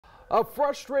A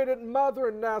frustrated mother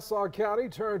in Nassau County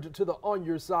turned to the On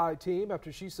Your Side team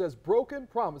after she says broken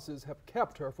promises have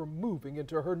kept her from moving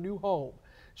into her new home.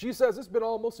 She says it's been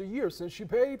almost a year since she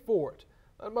paid for it.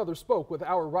 That mother spoke with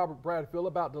our Robert Bradfield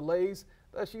about delays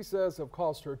that she says have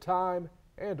cost her time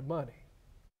and money.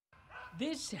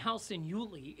 This house in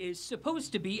Yulee is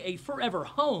supposed to be a forever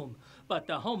home, but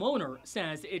the homeowner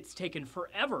says it's taken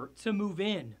forever to move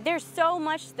in. There's so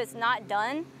much that's not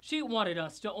done. She wanted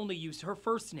us to only use her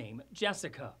first name,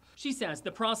 Jessica. She says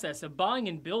the process of buying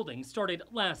and building started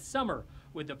last summer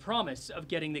with the promise of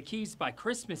getting the keys by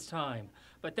Christmas time,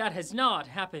 but that has not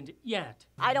happened yet.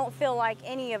 I don't feel like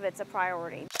any of it's a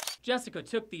priority. Jessica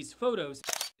took these photos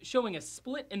showing a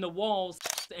split in the walls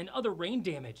and other rain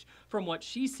damage from what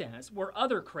she says were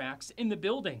other cracks in the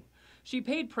building. She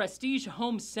paid Prestige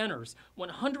Home Centers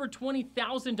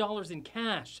 $120,000 in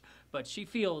cash, but she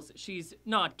feels she's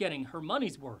not getting her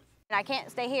money's worth. I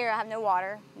can't stay here. I have no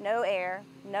water, no air,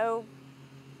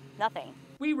 nothing.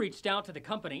 We reached out to the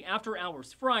company after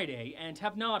hours Friday and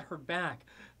have not heard back.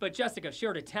 But Jessica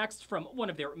shared a text from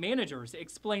one of their managers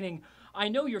explaining, "I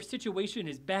know your situation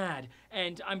is bad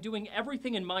and I'm doing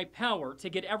everything in my power to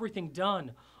get everything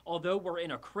done, although we're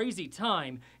in a crazy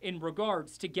time in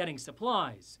regards to getting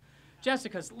supplies."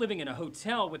 Jessica's living in a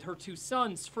hotel with her two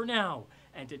sons for now,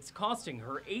 and it's costing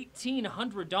her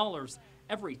 $1,800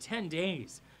 every 10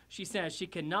 days. She says she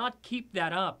cannot keep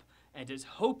that up and is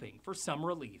hoping for some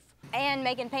relief. And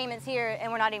making payments here,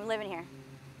 and we're not even living here.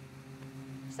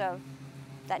 So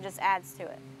that just adds to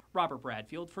it. Robert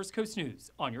Bradfield, First Coast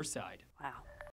News, On Your Side.